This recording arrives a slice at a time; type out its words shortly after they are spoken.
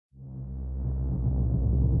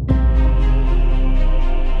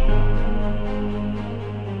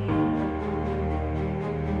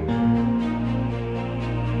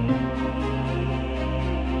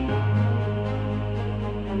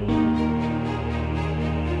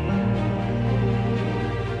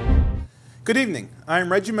Good evening. I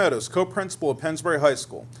am Reggie Meadows, co-principal of Pennsbury High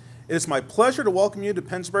School. It is my pleasure to welcome you to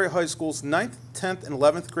Pennsbury High School's 9th, 10th, and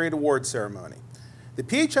 11th grade award ceremony. The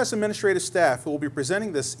PHS administrative staff who will be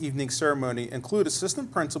presenting this evening's ceremony include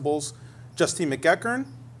Assistant Principals Justine McEachern,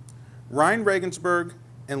 Ryan Regensberg,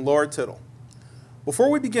 and Laura Tittle. Before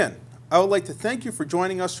we begin, I would like to thank you for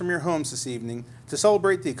joining us from your homes this evening to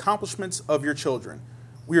celebrate the accomplishments of your children.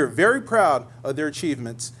 We are very proud of their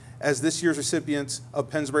achievements as this year's recipients of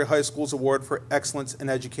Pennsbury High School's Award for Excellence in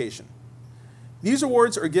Education. These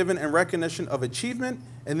awards are given in recognition of achievement,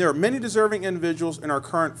 and there are many deserving individuals in our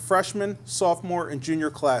current freshman, sophomore, and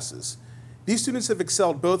junior classes. These students have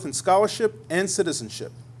excelled both in scholarship and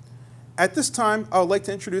citizenship. At this time, I would like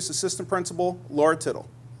to introduce Assistant Principal Laura Tittle.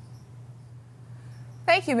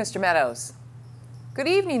 Thank you, Mr. Meadows. Good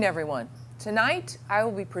evening, everyone. Tonight, I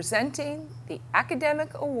will be presenting the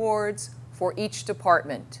academic awards for each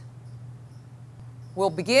department. We'll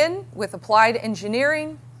begin with Applied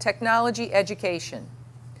Engineering Technology Education.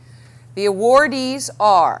 The awardees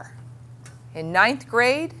are, in 9th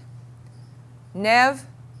grade, Nev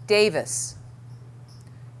Davis,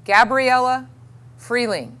 Gabriella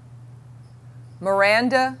Freeling,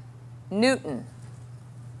 Miranda Newton.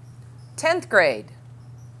 10th grade,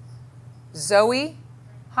 Zoe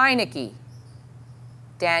Heinecke,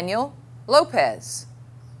 Daniel Lopez,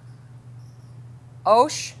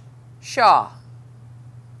 Osh Shaw.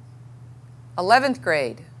 11th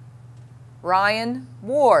grade, Ryan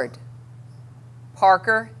Ward,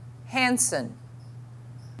 Parker Hansen,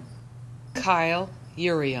 Kyle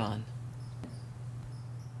Urion.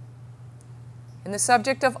 In the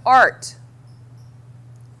subject of art,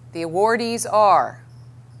 the awardees are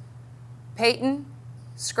Peyton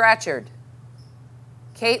Scratchard,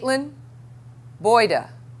 Caitlin Boyda,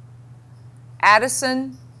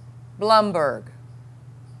 Addison Blumberg.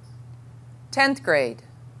 10th grade,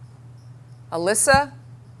 Alyssa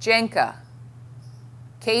Jenka,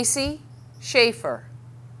 Casey Schaefer,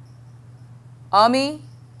 Ami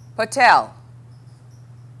Patel.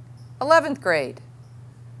 11th grade,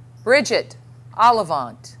 Bridget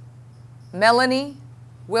Olivant, Melanie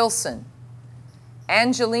Wilson,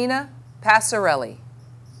 Angelina Passarelli.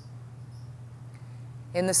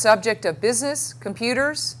 In the subject of business,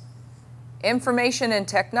 computers, information, and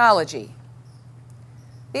technology,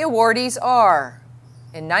 the awardees are,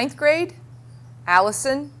 in 9th grade,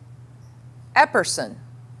 Allison Epperson,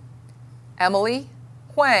 Emily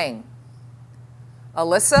Huang,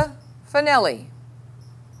 Alyssa Finelli.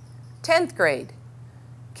 10th grade,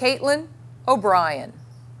 Caitlin O'Brien,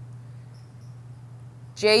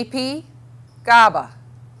 J.P. Gaba,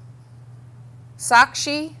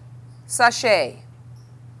 Sakshi Sachet.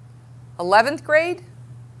 11th grade,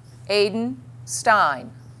 Aiden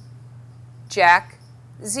Stein, Jack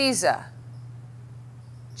Ziza,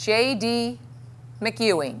 J.D.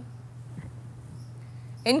 McEwing.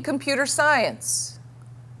 In computer science,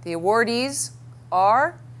 the awardees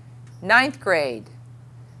are 9th grade,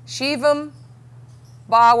 Shivam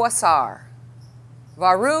Bawasar,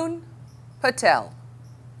 Varun Patel.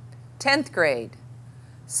 10th grade,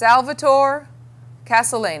 Salvatore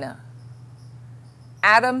Casalena,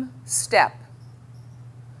 Adam Stepp,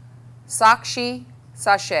 Sakshi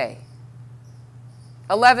Sachet.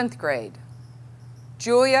 11th grade,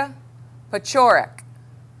 Julia Pachorek,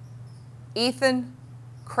 Ethan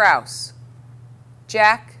Kraus,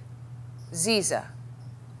 Jack Ziza.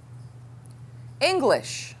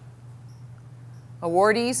 English.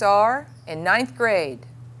 Awardees are, in 9th grade,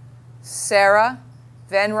 Sarah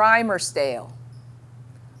Van Reimersdale,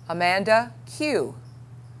 Amanda Q,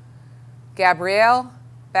 Gabrielle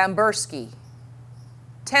Bamberski.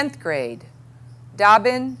 10th grade,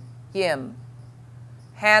 Dabin Yim,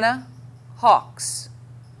 Hannah Hawks,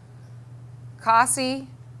 Kasi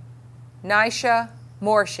Nisha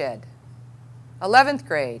Morshed. 11th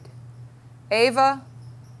grade, Ava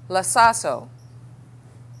Lasasso,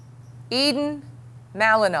 Eden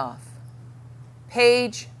Malinoff,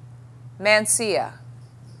 Paige Mancia.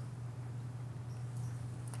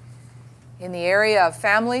 In the area of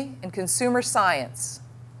family and consumer science,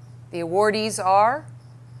 the awardees are,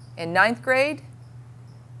 in 9th grade,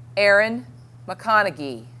 Aaron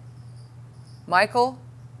McConaughey, Michael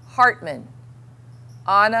Hartman,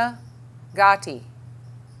 Anna Gotti.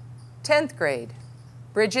 10th grade,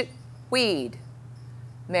 Bridget Weed,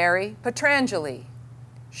 Mary Petrangeli,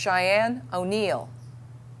 Cheyenne O'Neill.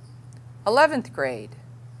 11th grade,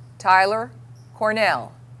 Tyler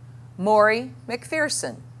Cornell, Maury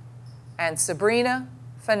McPherson, and Sabrina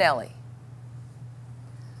Finelli.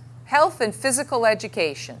 Health and physical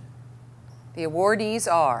education. The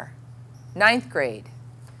awardees are 9th grade,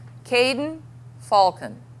 Caden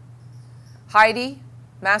Falcon, Heidi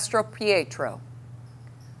Mastropietro,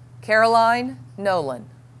 Caroline Nolan.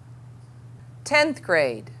 10th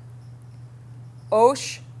grade,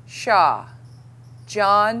 Osh Shah,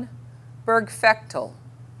 John Bergfechtel,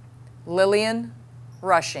 Lillian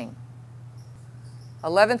Rushing.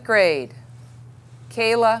 11th grade,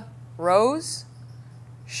 Kayla Rose,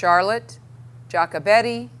 Charlotte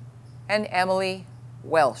Giacobetti, and Emily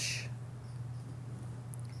Welsh.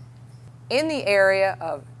 In the area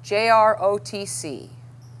of JROTC,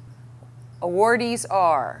 awardees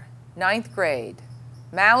are 9th grade,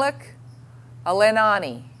 Malik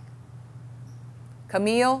Alenani,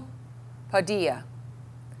 Camille Padilla,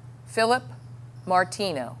 Philip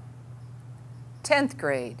Martino. 10th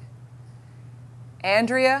grade,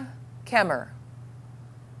 Andrea Kemmer,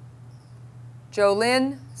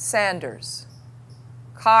 Jolynn Sanders,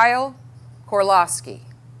 Kyle Korlowski.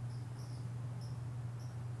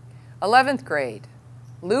 11th grade,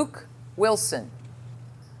 Luke Wilson,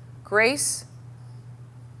 Grace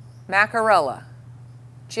Macarella,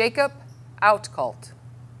 Jacob Outcult.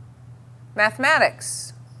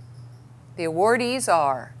 Mathematics. The awardees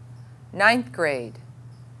are 9th grade,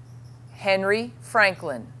 Henry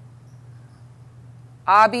Franklin,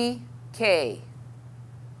 Abby Kay,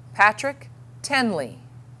 Patrick Tenley.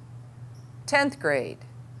 10th grade,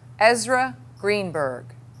 Ezra Greenberg,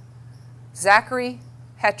 Zachary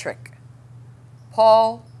Hetrick,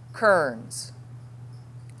 Paul Kearns.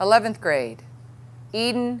 11th grade,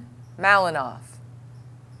 Eden Malinoff,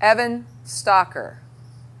 Evan Stocker,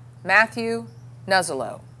 Matthew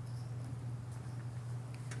Nuzzolo.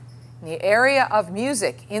 In the area of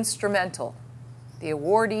music instrumental, the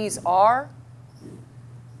awardees are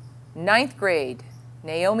 9th grade,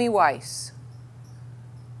 Naomi Weiss,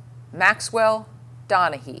 Maxwell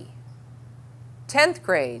Donahue. 10th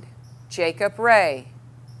grade, Jacob Ray,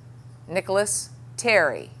 Nicholas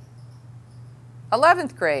Terry.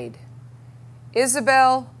 11th grade,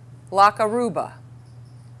 Isabel Lakaruba,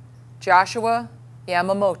 Joshua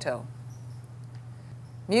Yamamoto.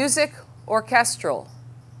 Music orchestral,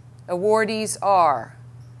 awardees are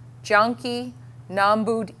Janki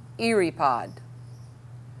Nambud Iripad,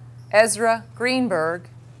 Ezra Greenberg.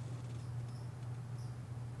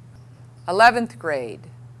 11th grade,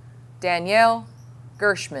 Danielle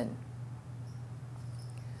Gershman.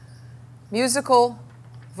 Musical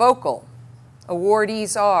vocal,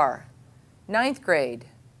 awardees are 9th grade,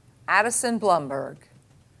 Addison Blumberg,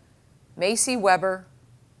 Macy Weber,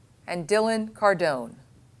 and Dylan Cardone.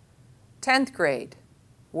 10th grade,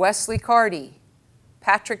 Wesley Cardy,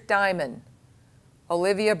 Patrick Diamond,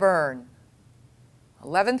 Olivia Byrne.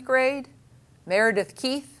 11th grade, Meredith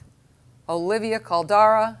Keith, Olivia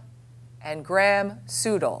Caldara, and Graham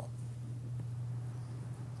Sudol.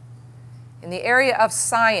 In the area of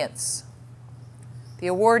science, the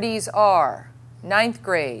awardees are 9th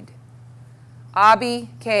grade, Abby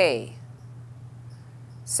Kay,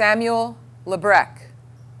 Samuel Lebrec,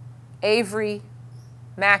 Avery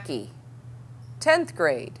Mackey. 10th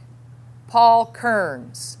grade, Paul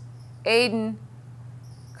Kearns, Aiden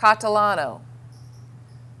Catalano,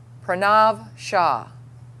 Pranav Shah.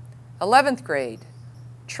 11th grade,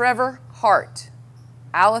 Trevor Hart,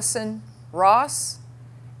 Allison Ross,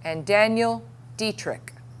 and Daniel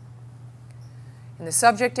Dietrich. In the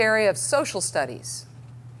subject area of social studies,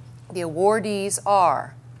 the awardees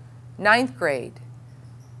are 9th grade,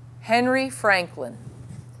 Henry Franklin,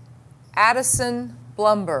 Addison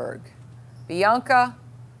Blumberg, Bianca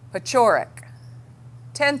Pachorik.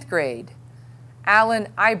 10th grade,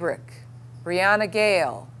 Alan Ibrick, Brianna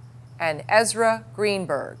Gale, and Ezra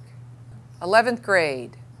Greenberg. 11th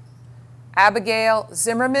grade, Abigail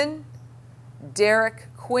Zimmerman, Derek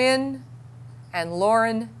Quinn, and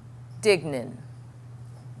Lauren Dignan.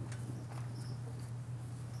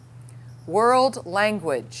 World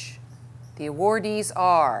language, the awardees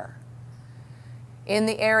are in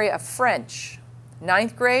the area of French,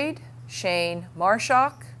 9th grade, Shane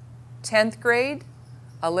Marshock, 10th grade,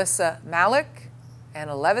 Alyssa Malik, and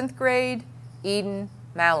 11th grade, Eden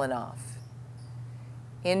Malinoff.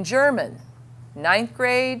 In German, 9th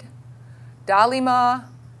grade, Dalima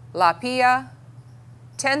Lapia,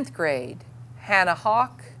 10th grade, Hannah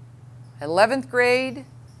Hawk, 11th grade,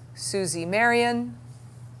 Susie Marion.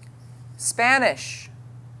 Spanish,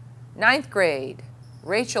 9th grade,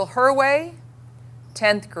 Rachel Herway,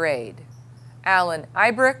 10th grade, Alan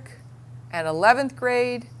Ibrick, and 11th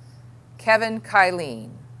grade, Kevin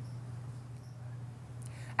Kylene.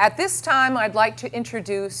 At this time, I'd like to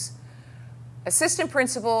introduce Assistant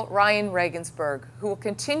Principal Ryan Regensburg, who will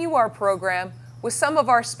continue our program with some of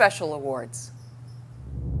our special awards.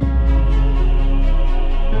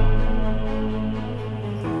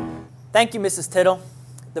 Thank you, Mrs. Tittle.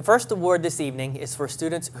 The first award this evening is for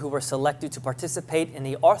students who were selected to participate in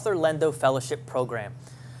the Arthur Lendo Fellowship Program.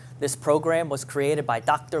 This program was created by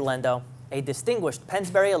Dr. Lendo, a distinguished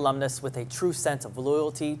Pennsbury alumnus with a true sense of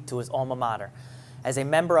loyalty to his alma mater. As a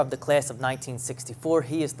member of the class of 1964,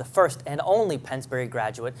 he is the first and only Pennsbury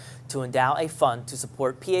graduate to endow a fund to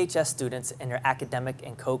support PHS students in their academic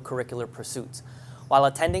and co-curricular pursuits. While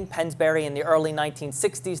attending Pennsbury in the early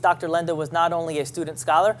 1960s, Dr. Lendo was not only a student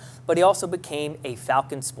scholar, but he also became a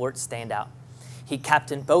Falcon sports standout. He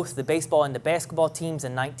captained both the baseball and the basketball teams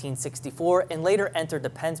in 1964 and later entered the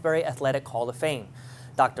Pennsbury Athletic Hall of Fame.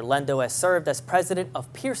 Dr. Lendo has served as president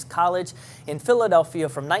of Pierce College in Philadelphia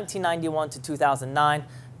from 1991 to 2009.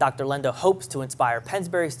 Dr. Lendo hopes to inspire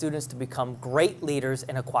Pennsbury students to become great leaders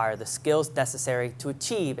and acquire the skills necessary to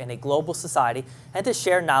achieve in a global society and to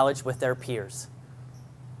share knowledge with their peers.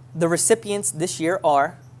 The recipients this year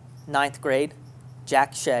are 9th grade,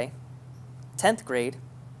 Jack Shea, 10th grade,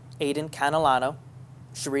 Aiden Canilano,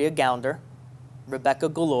 Sharia Gounder, Rebecca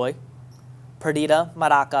Goloy, Perdita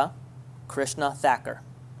Maraka, Krishna Thacker.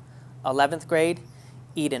 11th grade,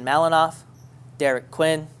 Eden Malinoff, Derek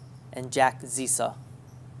Quinn, and Jack Zisa.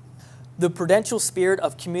 The Prudential Spirit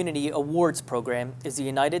of Community Awards program is the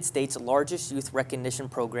United States' largest youth recognition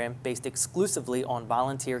program based exclusively on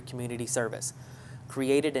volunteer community service.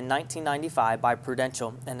 Created in 1995 by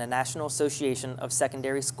Prudential and the National Association of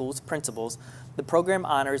Secondary Schools Principals, the program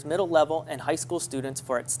honors middle-level and high school students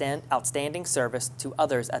for outstanding service to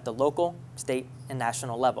others at the local, state, and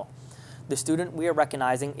national level. The student we are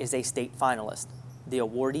recognizing is a state finalist. The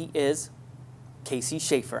awardee is Casey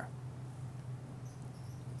Schaefer.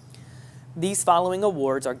 These following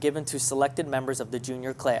awards are given to selected members of the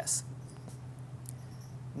junior class.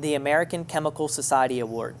 The American Chemical Society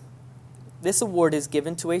Award. This award is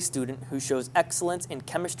given to a student who shows excellence in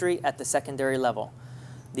chemistry at the secondary level.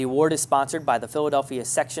 The award is sponsored by the Philadelphia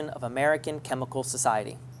section of American Chemical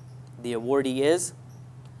Society. The awardee is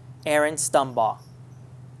Aaron Stumbaugh.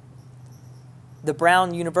 The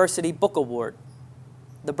Brown University Book Award.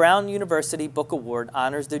 The Brown University Book Award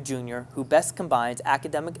honors the junior who best combines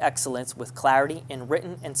academic excellence with clarity in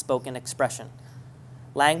written and spoken expression.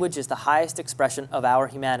 Language is the highest expression of our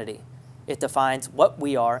humanity. It defines what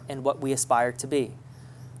we are and what we aspire to be.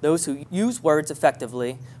 Those who use words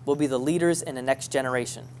effectively will be the leaders in the next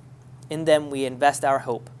generation. In them we invest our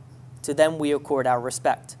hope. To them we accord our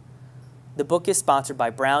respect. The book is sponsored by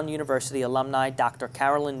Brown University alumni Dr.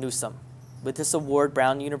 Carolyn Newsom. With this award,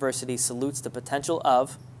 Brown University salutes the potential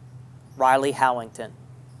of Riley Howington.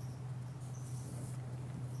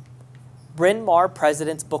 Bryn Mawr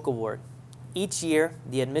President's Book Award. Each year,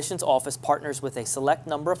 the admissions office partners with a select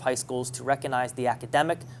number of high schools to recognize the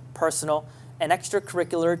academic, personal, and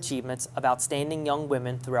extracurricular achievements of outstanding young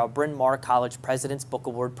women through our Bryn Mawr College President's Book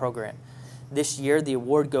Award program. This year, the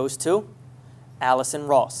award goes to Allison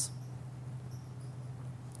Ross.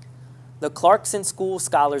 The Clarkson School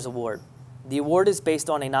Scholars Award. The award is based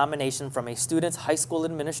on a nomination from a student's high school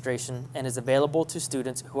administration and is available to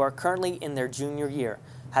students who are currently in their junior year,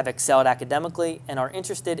 have excelled academically, and are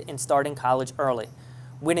interested in starting college early.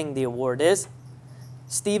 Winning the award is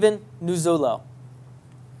Stephen Nuzzolo.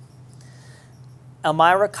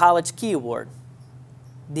 Elmira College Key Award.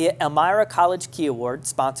 The Elmira College Key Award,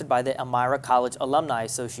 sponsored by the Elmira College Alumni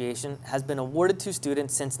Association, has been awarded to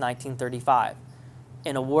students since 1935.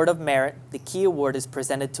 In Award of Merit, the Key Award is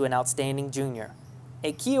presented to an outstanding junior.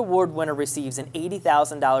 A Key Award winner receives an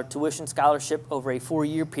 $80,000 tuition scholarship over a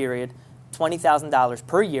 4-year period, $20,000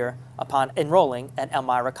 per year upon enrolling at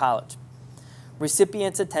Elmira College.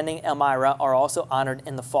 Recipients attending Elmira are also honored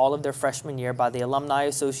in the fall of their freshman year by the Alumni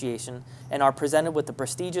Association and are presented with the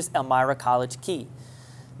prestigious Elmira College Key.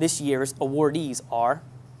 This year's awardees are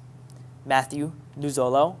Matthew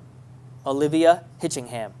Nuzzolo, Olivia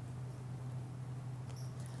Hitchingham.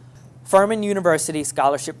 Furman University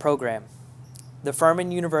Scholarship Program. The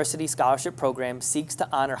Furman University Scholarship Program seeks to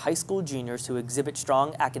honor high school juniors who exhibit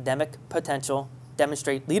strong academic potential,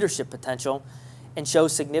 demonstrate leadership potential, and show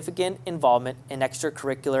significant involvement in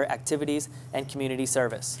extracurricular activities and community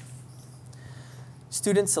service.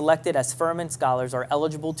 Students selected as Furman Scholars are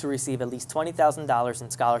eligible to receive at least $20,000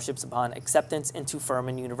 in scholarships upon acceptance into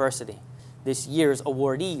Furman University. This year's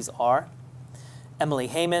awardees are Emily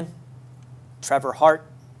Heyman, Trevor Hart,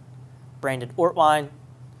 Brandon Ortwine,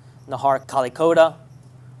 Nahar Kalikota,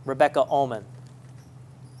 Rebecca Ullman.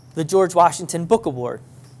 The George Washington Book Award.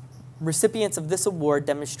 Recipients of this award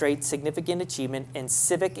demonstrate significant achievement in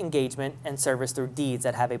civic engagement and service through deeds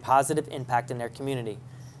that have a positive impact in their community.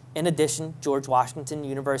 In addition, George Washington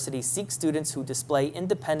University seeks students who display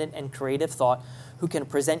independent and creative thought, who can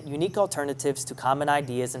present unique alternatives to common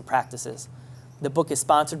ideas and practices. The book is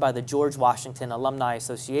sponsored by the George Washington Alumni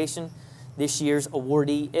Association. This year's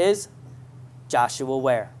awardee is Joshua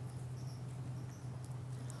Ware.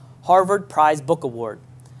 Harvard Prize Book Award.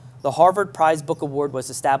 The Harvard Prize Book Award was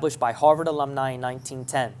established by Harvard alumni in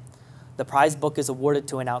 1910. The prize book is awarded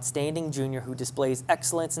to an outstanding junior who displays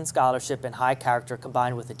excellence in scholarship and high character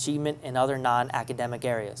combined with achievement in other non-academic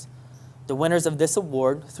areas. The winners of this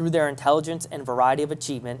award, through their intelligence and variety of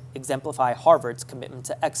achievement, exemplify Harvard's commitment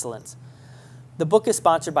to excellence. The book is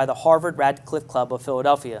sponsored by the Harvard Radcliffe Club of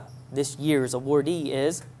Philadelphia. This year's awardee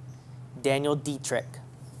is Daniel Dietrich.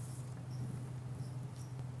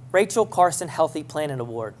 Rachel Carson Healthy Planet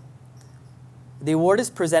Award. The award is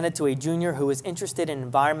presented to a junior who is interested in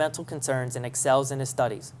environmental concerns and excels in his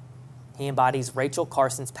studies. He embodies Rachel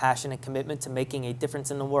Carson's passion and commitment to making a difference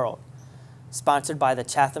in the world. Sponsored by the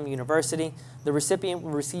Chatham University, the recipient will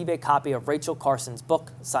receive a copy of Rachel Carson's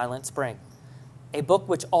book, Silent Spring, a book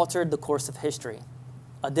which altered the course of history.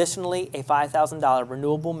 Additionally, a $5,000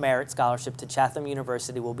 renewable merit scholarship to Chatham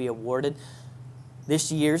University will be awarded.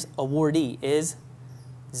 This year's awardee is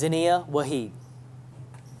Zinnia Wahid.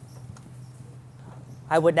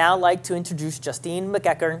 I would now like to introduce Justine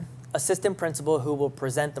McEachern, Assistant Principal, who will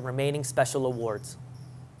present the remaining special awards.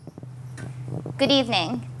 Good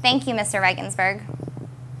evening. Thank you, Mr. Regensburg.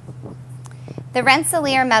 The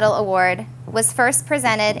Rensselaer Medal Award was first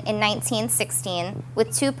presented in 1916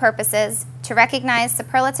 with two purposes: to recognize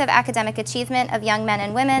superlative academic achievement of young men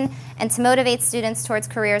and women and to motivate students towards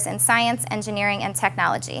careers in science, engineering, and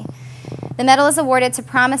technology. The medal is awarded to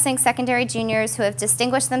promising secondary juniors who have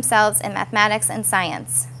distinguished themselves in mathematics and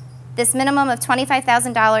science. This minimum of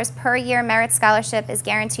 $25,000 per year merit scholarship is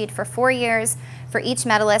guaranteed for 4 years for each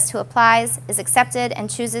medalist who applies, is accepted, and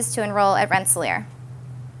chooses to enroll at Rensselaer.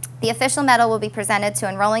 The official medal will be presented to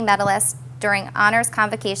enrolling medalists during honors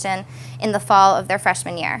convocation in the fall of their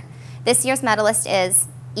freshman year. This year's medalist is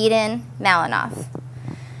Eden Malinoff.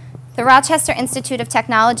 The Rochester Institute of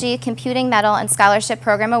Technology Computing Medal and Scholarship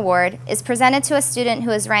Program Award is presented to a student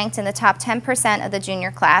who is ranked in the top 10% of the junior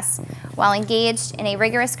class while engaged in a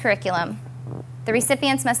rigorous curriculum. The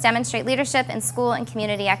recipients must demonstrate leadership in school and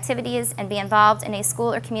community activities and be involved in a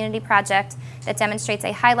school or community project that demonstrates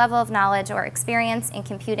a high level of knowledge or experience in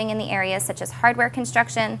computing in the areas such as hardware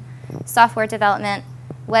construction, software development,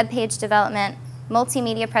 web page development,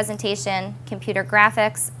 multimedia presentation, computer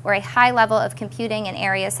graphics, or a high level of computing in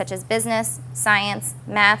areas such as business, science,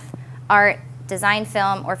 math, art, design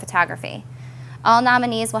film, or photography. All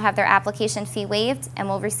nominees will have their application fee waived and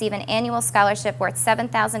will receive an annual scholarship worth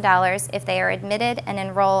 $7,000 if they are admitted and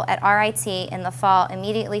enroll at RIT in the fall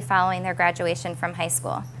immediately following their graduation from high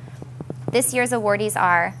school. This year's awardees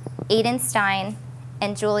are Aiden Stein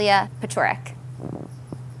and Julia Pachurek.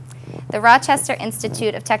 The Rochester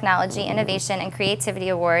Institute of Technology, Innovation, and Creativity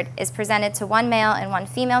Award is presented to one male and one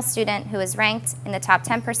female student who is ranked in the top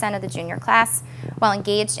 10% of the junior class while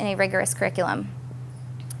engaged in a rigorous curriculum.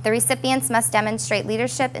 The recipients must demonstrate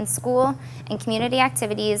leadership in school and community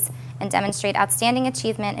activities and demonstrate outstanding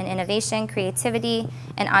achievement in innovation, creativity,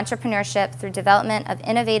 and entrepreneurship through development of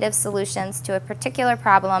innovative solutions to a particular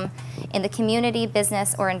problem in the community,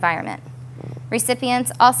 business, or environment.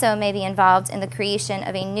 Recipients also may be involved in the creation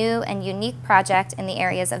of a new and unique project in the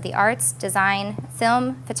areas of the arts, design,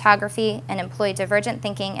 film, photography, and employ divergent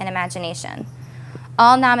thinking and imagination.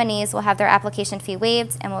 All nominees will have their application fee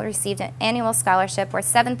waived and will receive an annual scholarship worth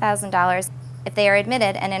 $7,000 if they are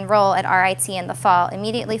admitted and enroll at RIT in the fall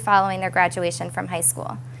immediately following their graduation from high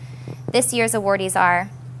school. This year's awardees are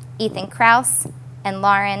Ethan Krause and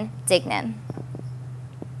Lauren Dignan.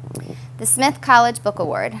 The Smith College Book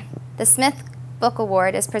Award. The Smith Book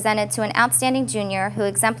Award is presented to an outstanding junior who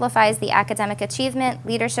exemplifies the academic achievement,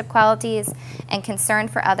 leadership qualities, and concern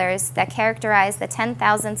for others that characterize the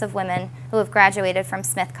 10,000s of women who have graduated from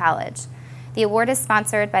Smith College. The award is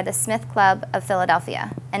sponsored by the Smith Club of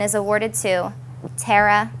Philadelphia and is awarded to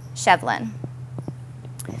Tara Shevlin.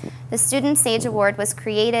 The Student Sage Award was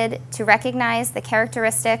created to recognize the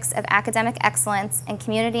characteristics of academic excellence and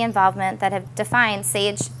community involvement that have defined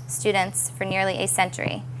SAGE students for nearly a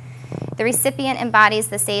century. The recipient embodies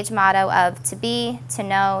the SAGE motto of to be, to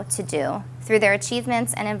know, to do, through their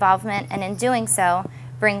achievements and involvement, and in doing so,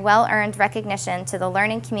 bring well-earned recognition to the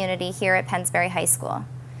learning community here at Pennsbury High School.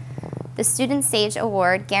 The Student SAGE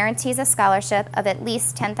Award guarantees a scholarship of at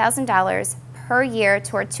least $10,000 per year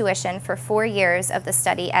toward tuition for 4 years of the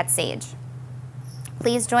study at SAGE.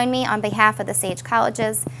 Please join me on behalf of the SAGE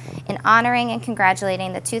colleges in honoring and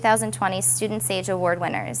congratulating the 2020 Student SAGE Award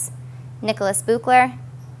winners: Nicholas Buchler,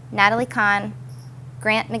 Natalie Kahn,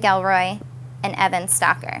 Grant McElroy, and Evan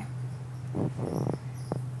Stocker.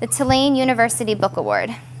 The Tulane University Book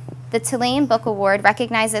Award. The Tulane Book Award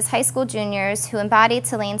recognizes high school juniors who embody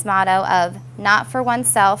Tulane's motto of not for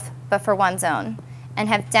oneself, but for one's own, and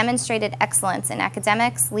have demonstrated excellence in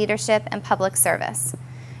academics, leadership, and public service.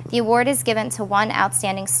 The award is given to one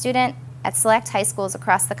outstanding student at select high schools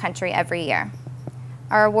across the country every year.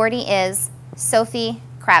 Our awardee is Sophie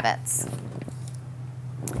Kravitz.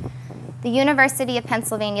 The University of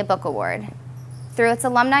Pennsylvania Book Award. Through its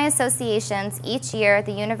alumni associations, each year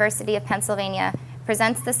the University of Pennsylvania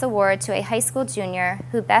presents this award to a high school junior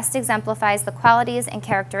who best exemplifies the qualities and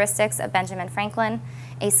characteristics of Benjamin Franklin,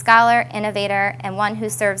 a scholar, innovator, and one who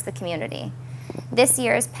serves the community. This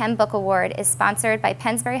year's Penn Book Award is sponsored by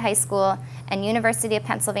Pennsbury High School and University of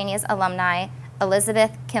Pennsylvania's alumni,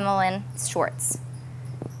 Elizabeth Kimmelin Schwartz.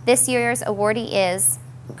 This year's awardee is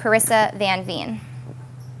Carissa Van Veen.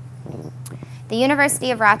 The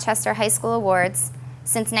University of Rochester High School Awards.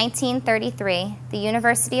 Since 1933, the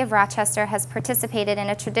University of Rochester has participated in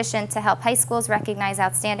a tradition to help high schools recognize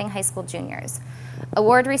outstanding high school juniors.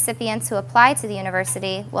 Award recipients who apply to the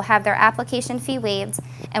university will have their application fee waived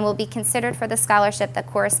and will be considered for the scholarship that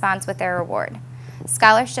corresponds with their award.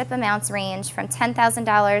 Scholarship amounts range from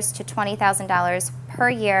 $10,000 to $20,000 per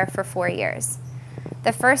year for 4 years.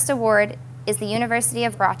 The first award is the University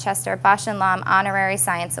of Rochester Bosch and Lomb Honorary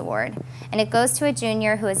Science Award, and it goes to a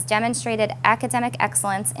junior who has demonstrated academic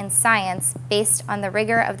excellence in science based on the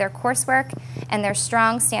rigor of their coursework and their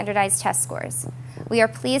strong standardized test scores. We are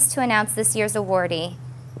pleased to announce this year's awardee,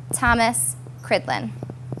 Thomas Cridlin.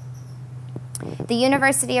 The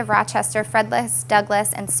University of Rochester Fredless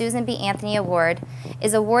Douglass and Susan B. Anthony Award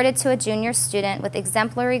is awarded to a junior student with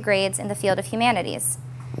exemplary grades in the field of humanities.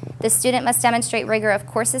 The student must demonstrate rigor of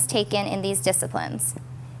courses taken in these disciplines.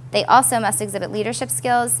 They also must exhibit leadership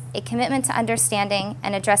skills, a commitment to understanding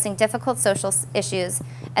and addressing difficult social issues,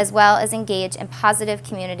 as well as engage in positive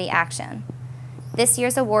community action. This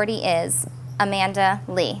year's awardee is Amanda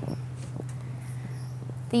Lee.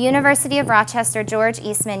 The University of Rochester George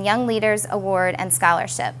Eastman Young Leaders Award and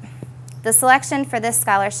Scholarship. The selection for this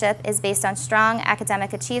scholarship is based on strong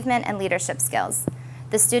academic achievement and leadership skills.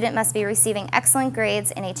 The student must be receiving excellent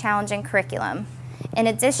grades in a challenging curriculum. In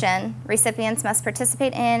addition, recipients must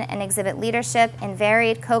participate in and exhibit leadership in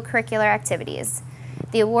varied co-curricular activities.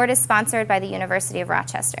 The award is sponsored by the University of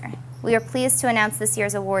Rochester. We are pleased to announce this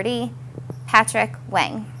year's awardee, Patrick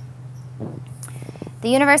Wang. The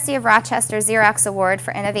University of Rochester Xerox Award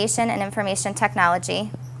for Innovation and Information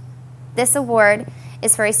Technology. This award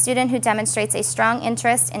is for a student who demonstrates a strong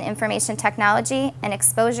interest in information technology and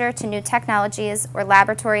exposure to new technologies or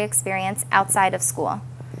laboratory experience outside of school.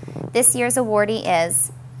 This year's awardee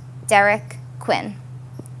is Derek Quinn.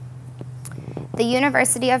 The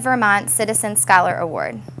University of Vermont Citizen Scholar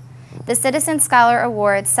Award. The Citizen Scholar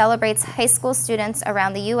Award celebrates high school students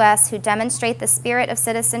around the U.S. who demonstrate the spirit of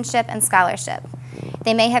citizenship and scholarship.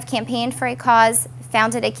 They may have campaigned for a cause,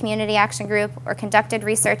 founded a community action group, or conducted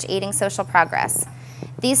research aiding social progress.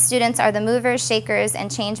 These students are the movers, shakers,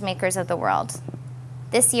 and change makers of the world.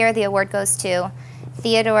 This year, the award goes to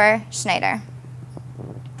Theodore Schneider.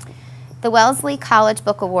 The Wellesley College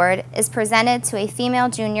Book Award is presented to a female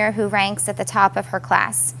junior who ranks at the top of her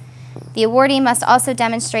class. The awardee must also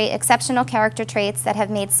demonstrate exceptional character traits that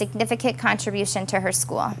have made significant contribution to her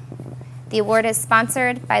school. The award is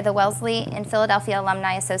sponsored by the Wellesley and Philadelphia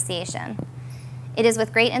Alumni Association. It is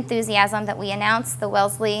with great enthusiasm that we announce the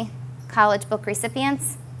Wellesley College book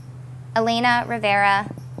recipients, Elena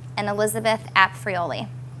Rivera and Elizabeth App Frioli.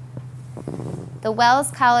 The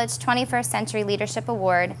Wells College 21st Century Leadership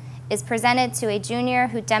Award is presented to a junior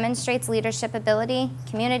who demonstrates leadership ability,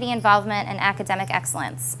 community involvement, and academic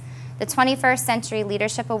excellence. The 21st Century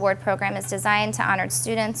Leadership Award program is designed to honor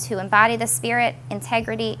students who embody the spirit,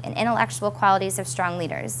 integrity, and intellectual qualities of strong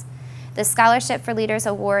leaders. The Scholarship for Leaders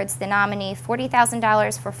awards the nominee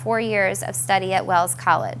 $40,000 for 4 years of study at Wells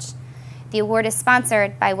College. The award is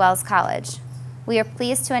sponsored by Wells College. We are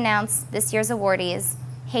pleased to announce this year's awardees,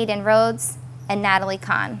 Hayden Rhodes and Natalie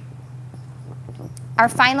Kahn. Our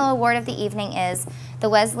final award of the evening is the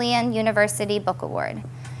Wesleyan University Book Award.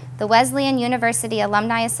 The Wesleyan University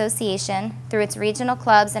Alumni Association, through its regional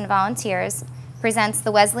clubs and volunteers, presents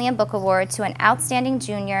the Wesleyan Book Award to an outstanding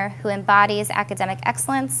junior who embodies academic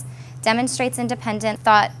excellence, demonstrates independent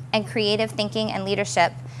thought and creative thinking and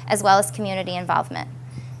leadership, as well as community involvement.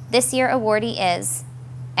 This year's awardee is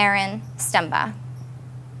Aaron Stemba.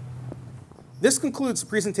 This concludes the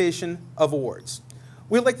presentation of awards.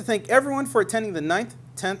 We'd like to thank everyone for attending the 9th,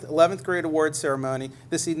 10th, 11th grade award ceremony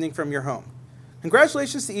this evening from your home.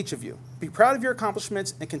 Congratulations to each of you. Be proud of your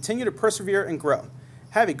accomplishments and continue to persevere and grow.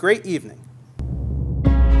 Have a great evening.